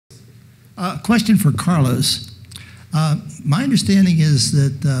Question for Carlos. My understanding is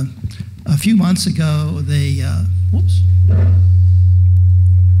that a few months ago, they, whoops.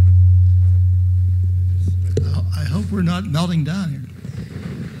 I hope we're not melting down here.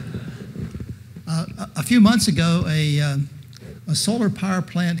 A few months ago, a solar power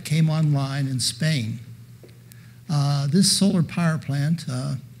plant came online in Spain. This solar power plant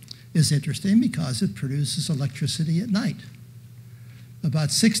is interesting because it produces electricity at night. About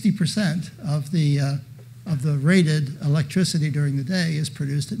 60% of the rated electricity during the day is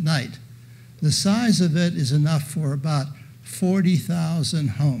produced at night. The size of it is enough for about 40,000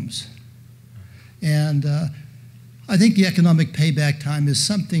 homes. And I think the economic payback time is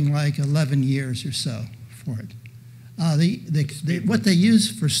something like 11 years or so for it. What they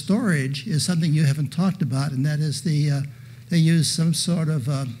use for storage is something you haven't talked about, and that is they use some sort of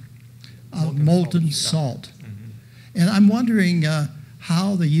molten salt. Yeah. Mm-hmm. And I'm wondering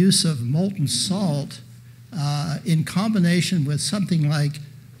how the use of molten salt in combination with something like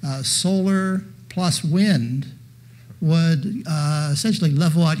solar plus wind would essentially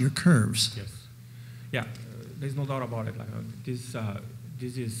level out your curves. Yes. Yeah, there's no doubt about it. Like, this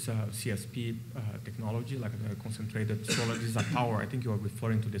is CSP technology, like the concentrated solar. This is a tower. I think you are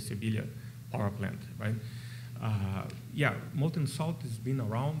referring to the Sevilla power plant, right? Yeah, molten salt has been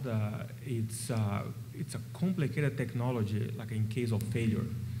around. It's a complicated technology, like in case of failure,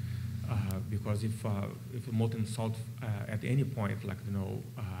 because if molten salt at any point, like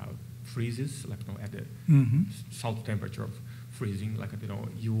freezes, like at the salt temperature of freezing, like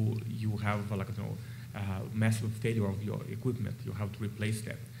you have like massive failure of your equipment. You have to replace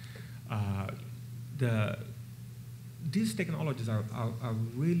that. These technologies are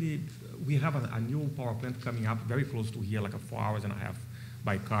really. We have a new power plant coming up very close to here, like 4 hours and a half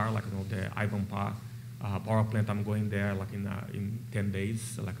by car, like the Ivanpah power plant. I'm going there like in 10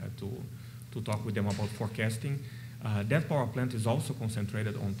 days, like to talk with them about forecasting. That power plant is also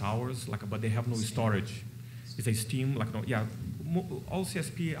concentrated on towers, like but they have no storage. It's a steam, like all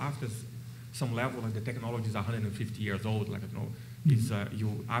CSP after some level, like the technology is 150 years old, like is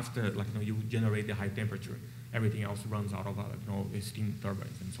you after like you generate the high temperature, everything else runs out of the steam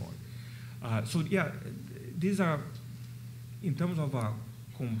turbines and so on. So yeah, these are in terms of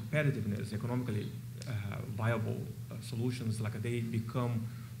competitiveness, economically viable solutions. Like they become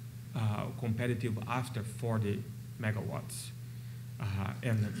competitive after 40 megawatts,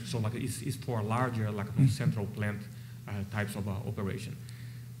 and so like it's for larger like central plant types of operation.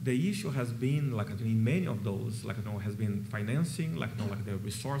 The issue has been like in many of those like has been financing, like like the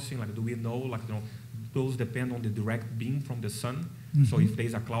resourcing, like do we know like those depend on the direct beam from the sun. So if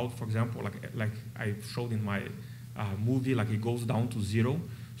there's a cloud, for example, like I showed in my movie, like it goes down to zero.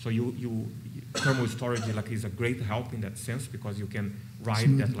 So you thermal storage like is a great help in that sense because you can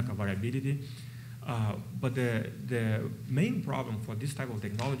ride that like a variability. But the main problem for this type of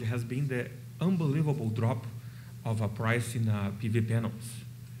technology has been the unbelievable drop of a price in PV panels.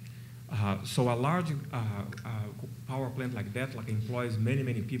 So a large power plant like that like employs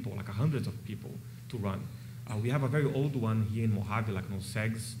many people, like hundreds of people to run. We have a very old one here in Mojave, like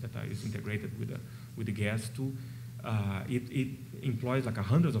SEGS, that is integrated with the gas too. It employs like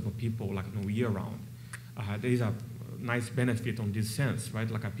hundreds of people, like year round. There is a nice benefit on this sense, right?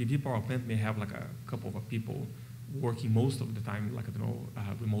 Like a PV power plant may have like a couple of people working most of the time, like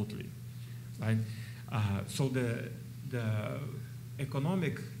remotely, right? So the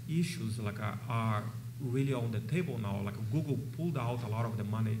economic issues like are really on the table now. Like Google pulled out a lot of the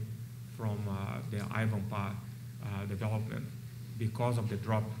money from the Ivanpah development because of the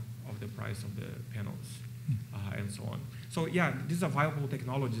drop of the price of the panels and so on. So yeah, these are viable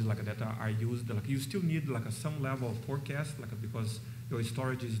technologies like that are used. Like you still need like some level of forecast, like because your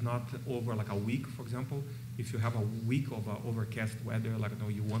storage is not over like a week, for example. If you have a week of overcast weather, like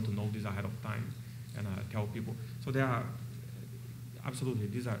you want to know this ahead of time and tell people. So there are absolutely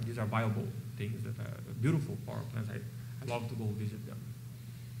these are viable things that are beautiful power plants. I love to go visit them.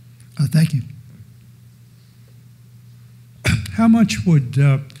 Thank you. How much would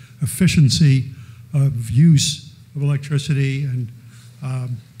efficiency of use of electricity and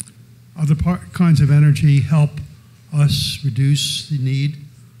other kinds of energy help us reduce the need?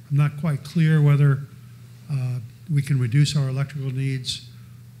 I'm not quite clear whether we can reduce our electrical needs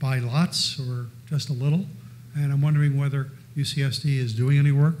by lots or just a little. And I'm wondering whether UCSD is doing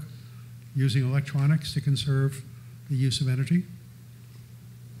any work using electronics to conserve the use of energy.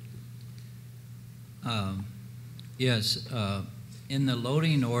 Yes, in the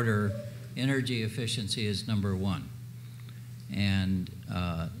loading order, energy efficiency is number one. And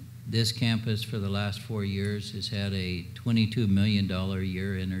This campus for the last 4 years has had a $22 million a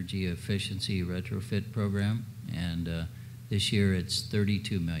year energy efficiency retrofit program, and this year it's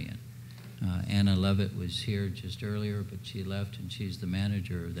 $32 million. Anna Levitt was here just earlier, but she left, and she's the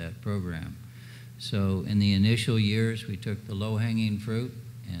manager of that program. So in the initial years, we took the low-hanging fruit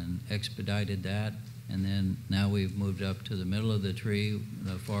and expedited that, and then now we've moved up to the middle of the tree,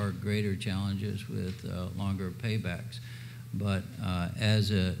 the far greater challenges with longer paybacks. But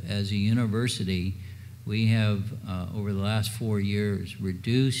as a university, we have, over the last 4 years,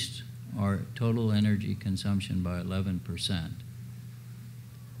 reduced our total energy consumption by 11%.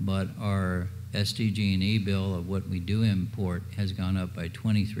 But our SDG&E bill of what we do import has gone up by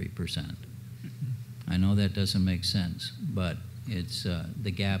 23%. I know that doesn't make sense, but it's,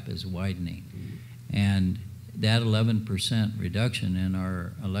 the gap is widening. And that 11% reduction in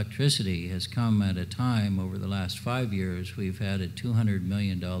our electricity has come at a time over the last 5 years. We've had a $200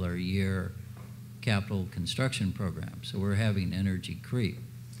 million a year capital construction program. So we're having energy creep.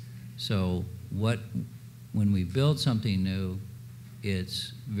 So when we build something new,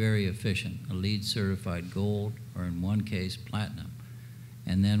 it's very efficient, a LEED certified gold, or in one case, platinum.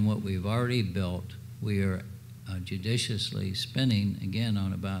 And then what we've already built, we are judiciously spending, again,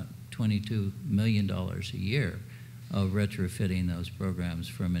 on about $22 million a year of retrofitting those programs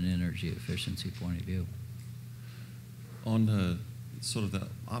from an energy efficiency point of view. On sort of the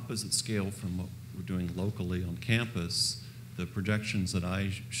opposite scale from what we're doing locally on campus, the projections that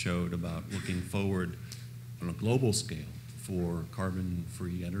I showed about looking forward on a global scale for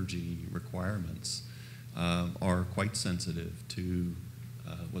carbon-free energy requirements are quite sensitive to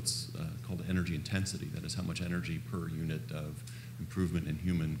what's called energy intensity, that is how much energy per unit of improvement in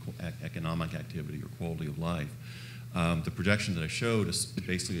human economic activity or quality of life. The projection that I showed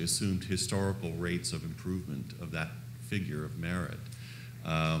basically assumed historical rates of improvement of that figure of merit.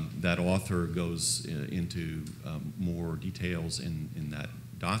 That author goes into more details in that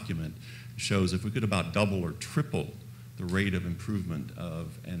document, shows if we could about double or triple the rate of improvement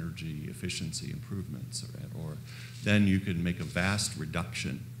of energy efficiency improvements, or then you could make a vast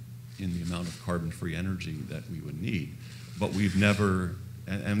reduction in the amount of carbon-free energy that we would need. But we've never,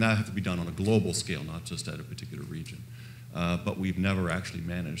 and that has to be done on a global scale, not just at a particular region, but we've never actually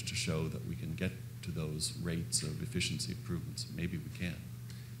managed to show that we can get to those rates of efficiency improvements. Maybe we can.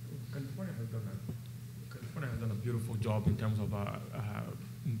 California has done a beautiful job in terms of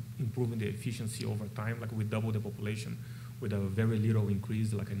improving the efficiency over time. Like we doubled the population with a very little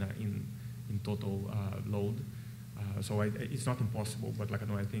increase, like in total load. So it's not impossible, but like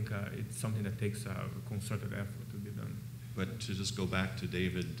I think it's something that takes a concerted effort to be done. But to just go back to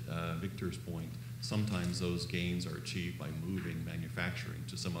David Victor's point, sometimes those gains are achieved by moving manufacturing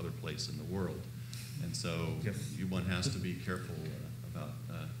to some other place in the world, and so yes, one has to be careful about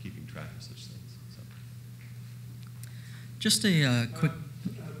keeping track of such things. So. Just a quick.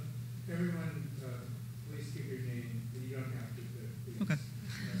 Everyone, please give your name. You don't have to. Okay.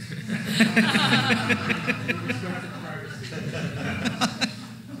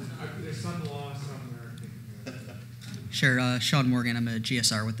 There's some law somewhere. Sure. Sean Morgan. I'm a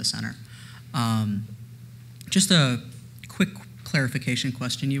GSR with the center. Just a quick clarification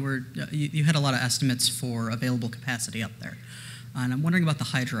question. You had a lot of estimates for available capacity up there, and I'm wondering about the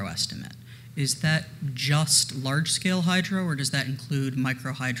hydro estimate. Is that just large-scale hydro, or does that include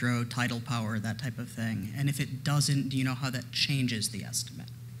micro-hydro, tidal power, that type of thing? And if it doesn't, do you know how that changes the estimate?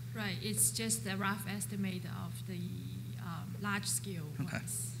 Right, it's just a rough estimate of the large-scale Okay.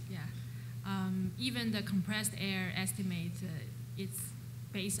 ones. Yeah, even the compressed air estimate, it's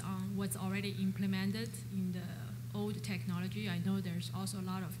based on what's already implemented in the old technology. I know there's also a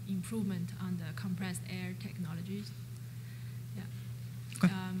lot of improvement on the compressed air technologies. Yeah.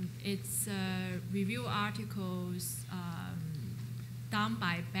 Okay. It's review articles done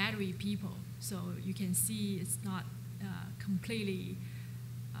by battery people, so you can see it's not completely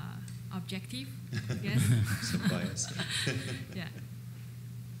objective, I guess. Some bias. Yeah.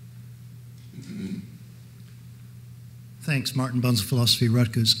 Thanks, Martin Bunzel, Philosophy,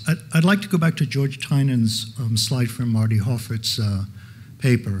 Rutgers. I'd like to go back to George Tynan's slide from Marty Hoffert's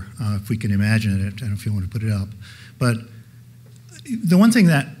paper, if we can imagine it. I don't know if you want to put it up. But the one thing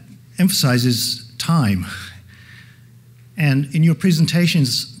that emphasizes time. And in your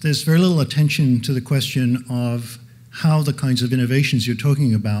presentations, there's very little attention to the question of how the kinds of innovations you're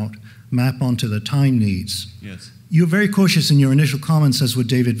talking about map onto the time needs. Yes. You're very cautious in your initial comments, as with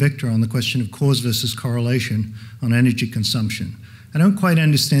David Victor, on the question of cause versus correlation on energy consumption. I don't quite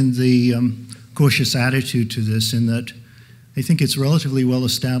understand the cautious attitude to this, in that I think it's relatively well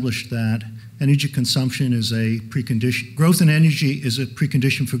established that energy consumption is a precondition. Growth in energy is a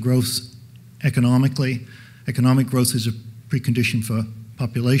precondition for growth economically. Economic growth is a precondition for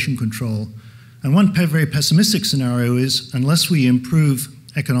population control. And one very pessimistic scenario is, unless we improve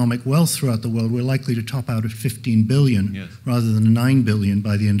economic wealth throughout the world, we're likely to top out at 15 billion Yes. rather than 9 billion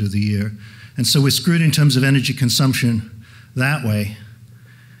by the end of the year. And so we're screwed in terms of energy consumption that way.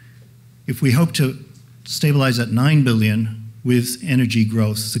 If we hope to stabilize at 9 billion with energy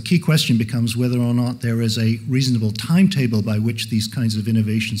growth, the key question becomes whether or not there is a reasonable timetable by which these kinds of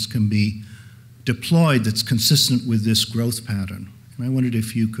innovations can be deployed that's consistent with this growth pattern. And I wondered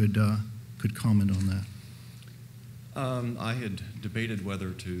if you could comment on that. I had debated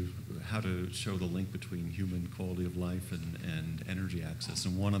how to show the link between human quality of life and energy access,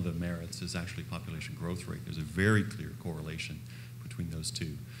 and one of the merits is actually population growth rate. There's a very clear correlation between those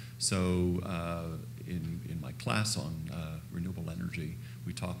two. So in my class on renewable energy,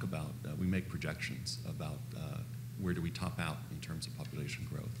 we talk about, we make projections about where do we top out in terms of population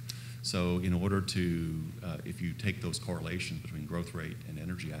growth. So in order to, if you take those correlations between growth rate and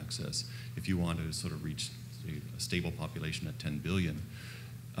energy access, if you want to sort of reach a stable population at 10 billion,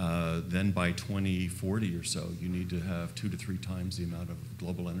 then by 2040 or so, you need to have 2 to 3 times the amount of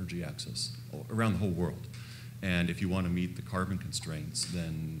global energy access around the whole world. And if you want to meet the carbon constraints,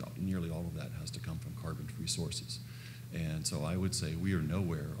 then nearly all of that has to come from carbon-free sources. And so I would say we are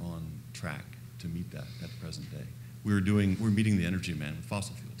nowhere on track to meet that at the present day. We're meeting the energy demand with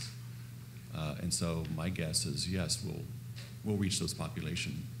fossil fuels. And so my guess is, yes, we'll reach those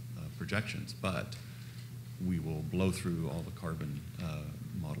population projections, but we will blow through all the carbon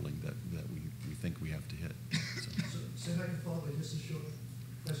modeling that we think we have to hit. So if I can follow up, just a short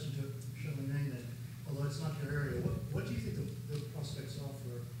question to Charlemagne then, although it's not your area, what do you think the prospects are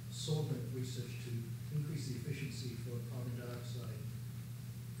for solvent research to increase the efficiency for carbon dioxide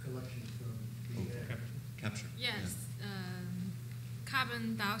collection from the air? Capture. Yes.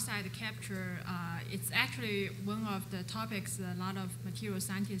 Carbon dioxide capture, it's actually one of the topics a lot of material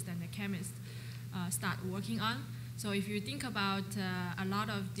scientists and the chemists start working on. So if you think about a lot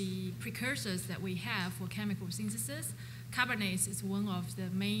of the precursors that we have for chemical synthesis, carbonates is one of the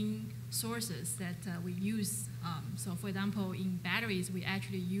main sources that we use. So for example, in batteries, we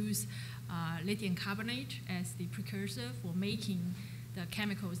actually use lithium carbonate as the precursor for making the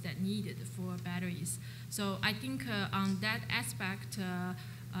chemicals that needed for batteries. So I think on that aspect,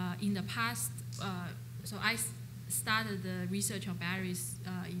 in the past, so I started the research on batteries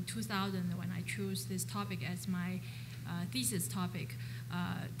in 2000 when I chose this topic as my thesis topic.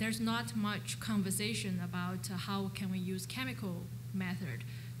 There's not much conversation about how can we use chemical method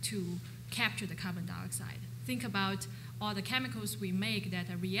to capture the carbon dioxide. Think about all the chemicals we make that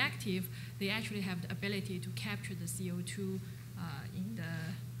are reactive, they actually have the ability to capture the CO2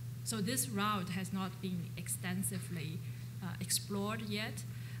 so this route has not been extensively explored yet,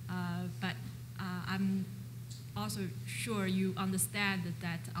 but I'm also sure you understand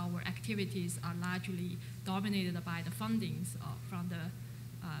that our activities are largely dominated by the fundings from the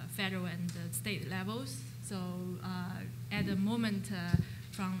federal and the state levels. So at the moment,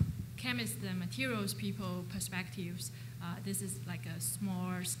 from chemists and materials people perspectives, this is like a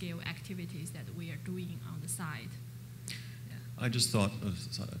small scale activities that we are doing on the side. I just thought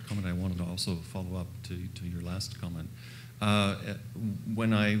a comment I wanted to also follow up to your last comment.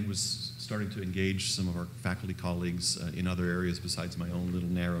 When I was starting to engage some of our faculty colleagues in other areas besides my own little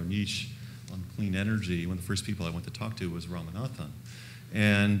narrow niche on clean energy, one of the first people I went to talk to was Ramanathan.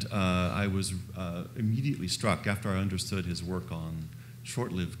 And I was immediately struck after I understood his work on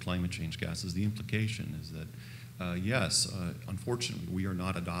short-lived climate change gases. The implication is that, yes, unfortunately, we are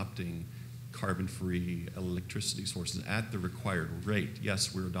not adopting carbon-free electricity sources at the required rate.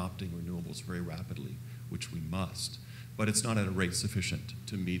 Yes, we're adopting renewables very rapidly, which we must, but it's not at a rate sufficient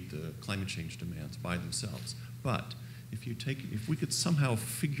to meet the climate change demands by themselves. But if we could somehow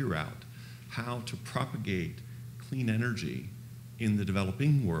figure out how to propagate clean energy in the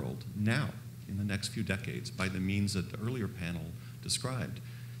developing world now, in the next few decades, by the means that the earlier panel described,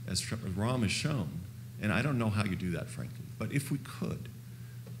 as Ram has shown, and I don't know how you do that, frankly, but if we could,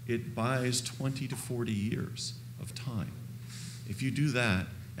 it buys 20 to 40 years of time. If you do that,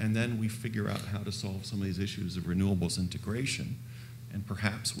 and then we figure out how to solve some of these issues of renewables integration, and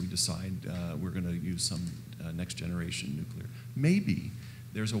perhaps we decide we're going to use some next generation nuclear, maybe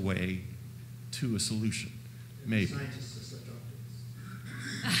there's a way to a solution. Maybe. Scientists are such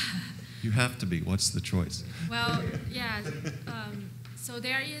optimists. You have to be. What's the choice? Well, yeah. So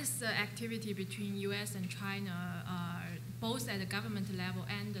there is activity between U.S. and China, both at the government level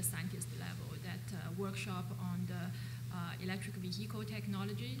and the scientist level, that workshop on the electric vehicle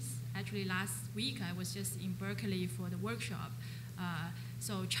technologies. Actually, last week I was just in Berkeley for the workshop.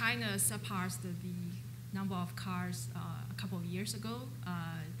 So China surpassed the number of cars a couple of years ago.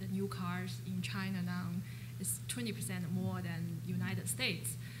 The new cars in China now is 20% more than United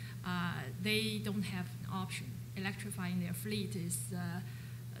States. They don't have an option. Electrifying their fleet is,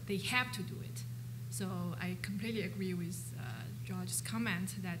 they have to do it. So I completely agree with George's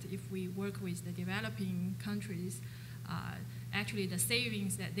comment that if we work with the developing countries, actually the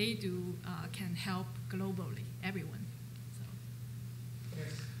savings that they do can help globally, everyone.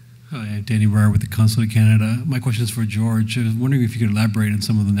 Hi, I'm Danny Breyer with the Consulate of Canada. My question is for George. I was wondering if you could elaborate on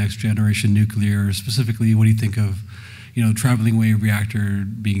some of the next generation nuclear. Specifically, what do you think of, traveling wave reactor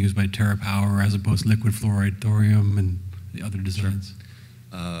being used by TerraPower as opposed to liquid fluoride thorium and the other designs?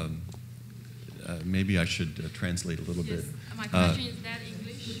 Sure. Maybe I should translate a little bit. My question is that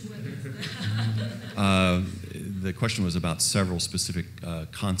English? The question was about several specific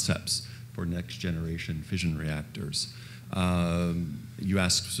concepts for next generation fission reactors. You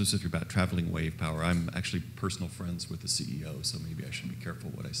asked specifically about traveling wave power. I'm actually personal friends with the CEO, so maybe I should be careful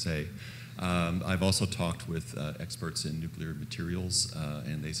what I say. I've also talked with experts in nuclear materials,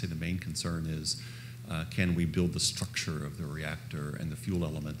 and they say the main concern is, can we build the structure of the reactor and the fuel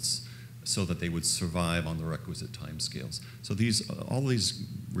elements so that they would survive on the requisite timescales? So all these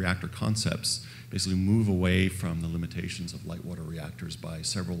reactor concepts basically move away from the limitations of light water reactors by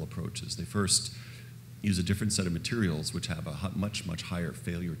several approaches. They first use a different set of materials which have a much, much higher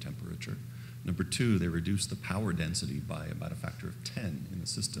failure temperature. Number two, they reduce the power density by about a factor of 10 in the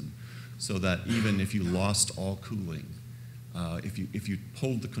system, so that even if you lost all cooling, if you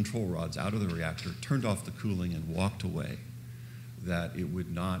pulled the control rods out of the reactor, turned off the cooling and walked away, that it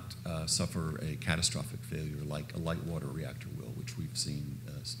would not suffer a catastrophic failure like a light water reactor will, which we've seen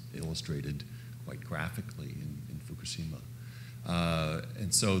illustrated quite graphically in Fukushima.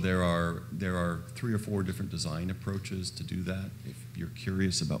 And so there are 3 or 4 different design approaches to do that. If you're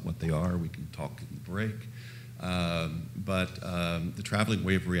curious about what they are, we can talk in the break. But the traveling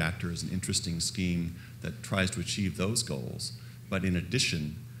wave reactor is an interesting scheme that tries to achieve those goals, but in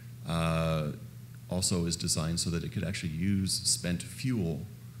addition, also is designed so that it could actually use spent fuel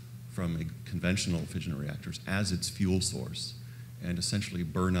from conventional fission reactors as its fuel source and essentially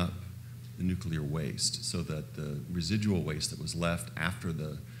burn up the nuclear waste, so that the residual waste that was left after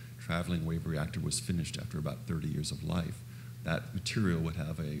the traveling wave reactor was finished after about 30 years of life, that material would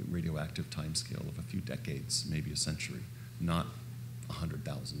have a radioactive timescale of a few decades, maybe a century, not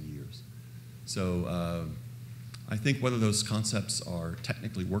 100,000 years. So I think whether those concepts are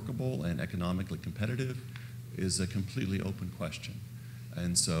technically workable and economically competitive is a completely open question.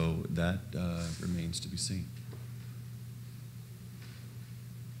 And so that remains to be seen.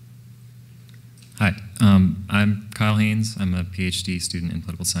 Hi, I'm Kyle Haynes. I'm a PhD student in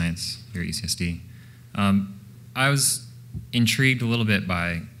political science here at UCSD. I was intrigued a little bit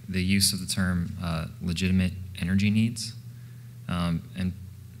by the use of the term legitimate energy needs. And I'm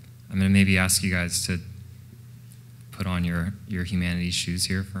going to maybe ask you guys to put on your humanities shoes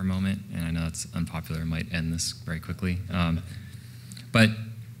here for a moment. And I know it's unpopular, might end this very quickly. But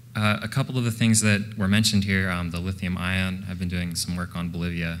a couple of the things that were mentioned here, the lithium ion, I've been doing some work on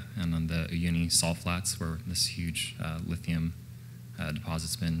Bolivia and on the Uyuni salt flats where this huge lithium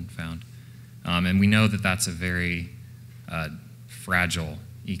deposit's been found. And we know that that's a very fragile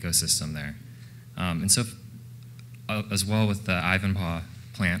ecosystem there. And so as well with the Ivanpah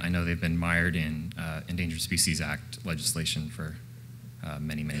plant, I know they've been mired in Endangered Species Act legislation for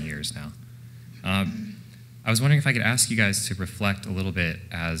many, many years now. I was wondering if I could ask you guys to reflect a little bit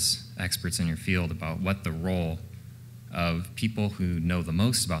as experts in your field about what the role of people who know the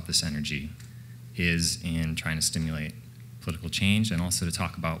most about this energy is in trying to stimulate political change, and also to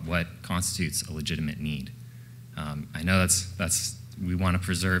talk about what constitutes a legitimate need. I know we want to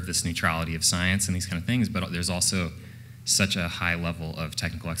preserve this neutrality of science and these kind of things, but there's also such a high level of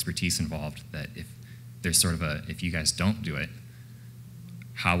technical expertise involved that if there's sort of if you guys don't do it,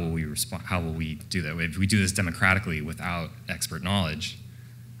 how will we respond? How will we do that? If we do this democratically without expert knowledge,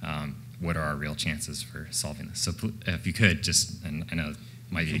 what are our real chances for solving this? So if you could just, and I know it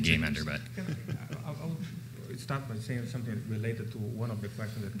might be a game ender, but. I'll start by saying something related to one of the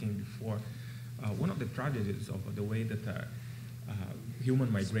questions that came before. One of the tragedies of the way that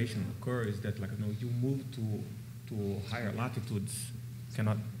human migration occurs is that, you move to higher latitudes.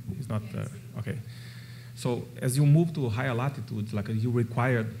 Okay. So as you move to higher latitudes, you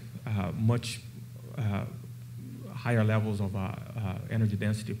require much higher levels of energy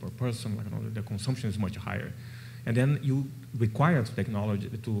density per person. The consumption is much higher. And then you require technology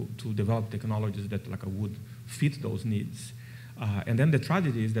to develop technologies that would fit those needs. And then the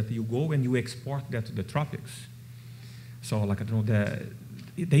tragedy is that you go and you export that to the tropics. So there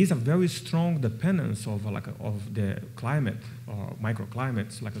is a very strong dependence of the climate or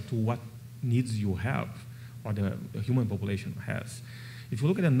microclimates to what needs you have or the human population has. If you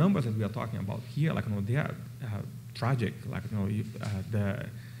look at the numbers that we are talking about here, they are tragic. The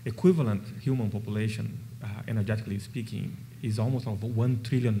equivalent human population, energetically speaking, is almost of 1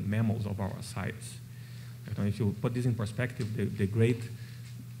 trillion mammals of our size. If you put this in perspective, the Great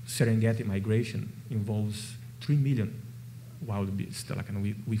Serengeti migration involves 3 million wild beasts.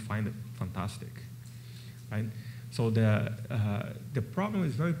 We find it fantastic, right? So the problem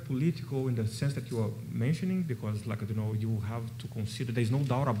is very political in the sense that you are mentioning, because you have to consider, there's no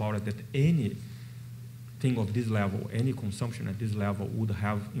doubt about it, that anything of this level, any consumption at this level would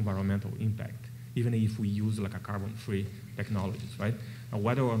have environmental impact, even if we use a carbon-free technologies, right? Now,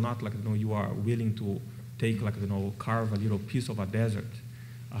 whether or not you are willing to take carve a little piece of a desert,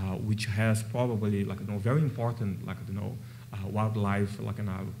 which has probably very important wildlife, in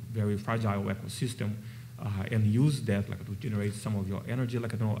a very fragile ecosystem, and use that to generate some of your energy.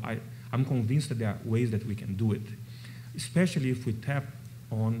 I'm convinced that there are ways that we can do it, especially if we tap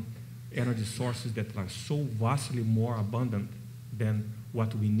on energy sources that are so vastly more abundant than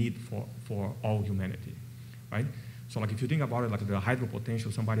what we need for all humanity, right? So if you think about it, the hydro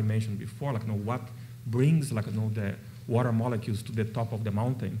potential somebody mentioned before, what brings the water molecules to the top of the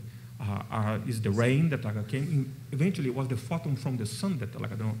mountain is the rain that came in. Eventually it was the photon from the sun that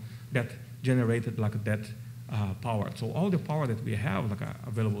that generated that power. So all the power that we have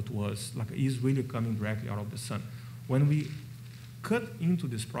available to us is really coming directly out of the sun. When we cut into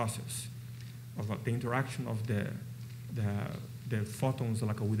this process of the interaction of the photons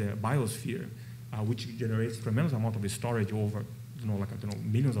with the biosphere, which generates tremendous amount of storage over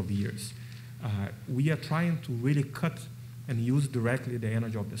millions of years, we are trying to really cut and use directly the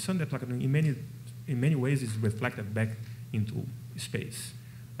energy of the sun that in many ways is reflected back into space,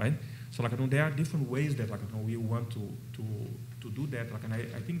 right? So there are different ways that we want to do that, and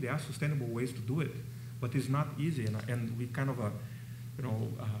I think there are sustainable ways to do it, but it's not easy, and we kind of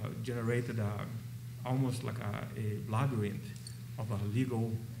generated almost a labyrinth of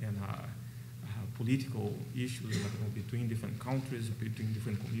legal and political issues between different countries, between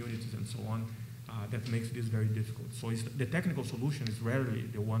different communities, and so on. That makes this very difficult. So the technical solution is rarely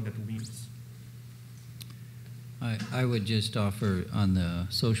the one that wins. I would just offer on the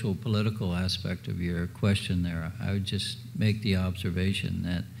social political aspect of your question there, I would just make the observation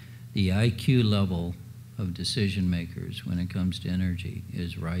that the IQ level of decision makers when it comes to energy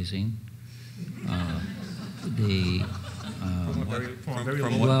is rising. From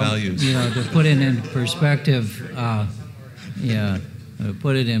what values? To put it in perspective,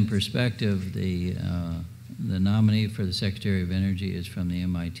 put it in perspective, the nominee for the Secretary of Energy is from the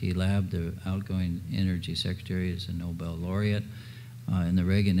MIT lab. The outgoing Energy Secretary is a Nobel laureate. In the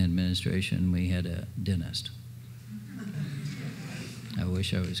Reagan administration, we had a dentist. I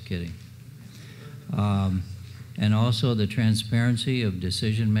wish I was kidding. And also the transparency of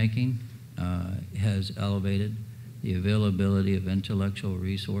decision making has elevated. The availability of intellectual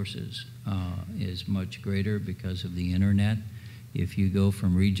resources is much greater because of the internet. If you go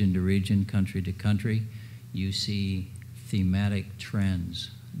from region to region, country to country, you see thematic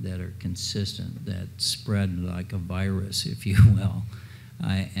trends that are consistent, that spread like a virus, if you will.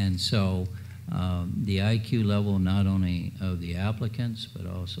 And so the IQ level not only of the applicants, but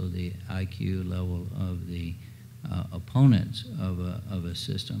also the IQ level of the opponents of a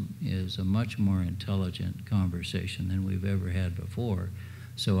system is a much more intelligent conversation than we've ever had before.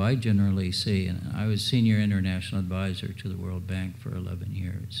 So I generally see, and I was senior international advisor to the World Bank for 11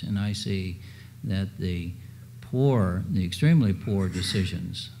 years, and I see that the extremely poor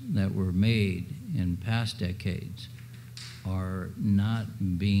decisions that were made in past decades are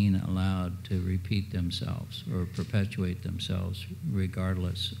not being allowed to repeat themselves or perpetuate themselves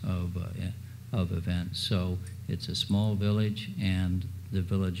regardless of events. So it's a small village, and the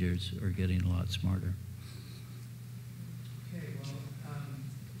villagers are getting a lot smarter. Okay, well,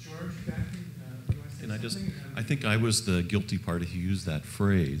 George, Jackie, do you want to say And something? I think I was the guilty party who used that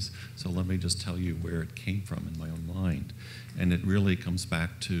phrase, so let me just tell you where it came from in my own mind. And it really comes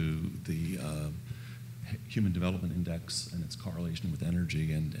back to the Human Development Index and its correlation with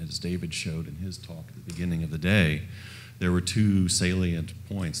energy. And as David showed in his talk at the beginning of the day, there were two salient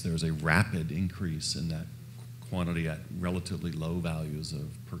points. There was a rapid increase in that quantity at relatively low values of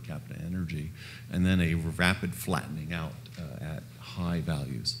per capita energy, and then a rapid flattening out at high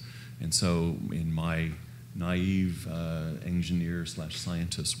values. And so in my naive engineer /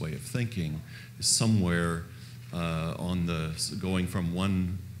 scientist way of thinking, is somewhere on the going from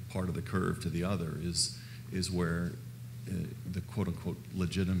one part of the curve to the other is where the quote-unquote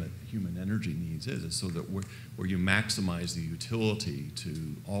legitimate human energy needs is so that where you maximize the utility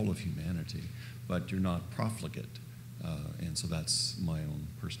to all of humanity, but you're not profligate. And so that's my own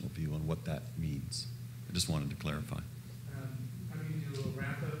personal view on what that means. I just wanted to clarify. I'm going to do a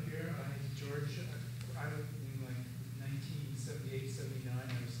wrap up here. George, I in like 1978, 79,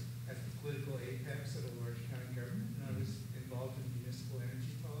 I was at the political apex of a large county government, and I was involved in municipal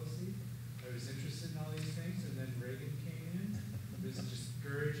energy policy. I was interested in all these things, and then Reagan came in. It was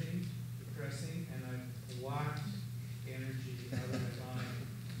discouraging, depressing, and I blocked energy out of my mind.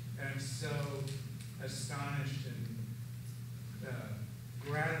 And I'm so astonished and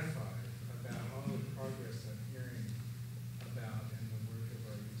gratified about all the progress I'm hearing about and the work of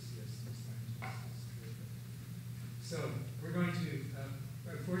our UCSD scientists. It's terrific. So we're going to,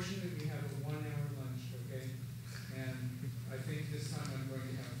 unfortunately,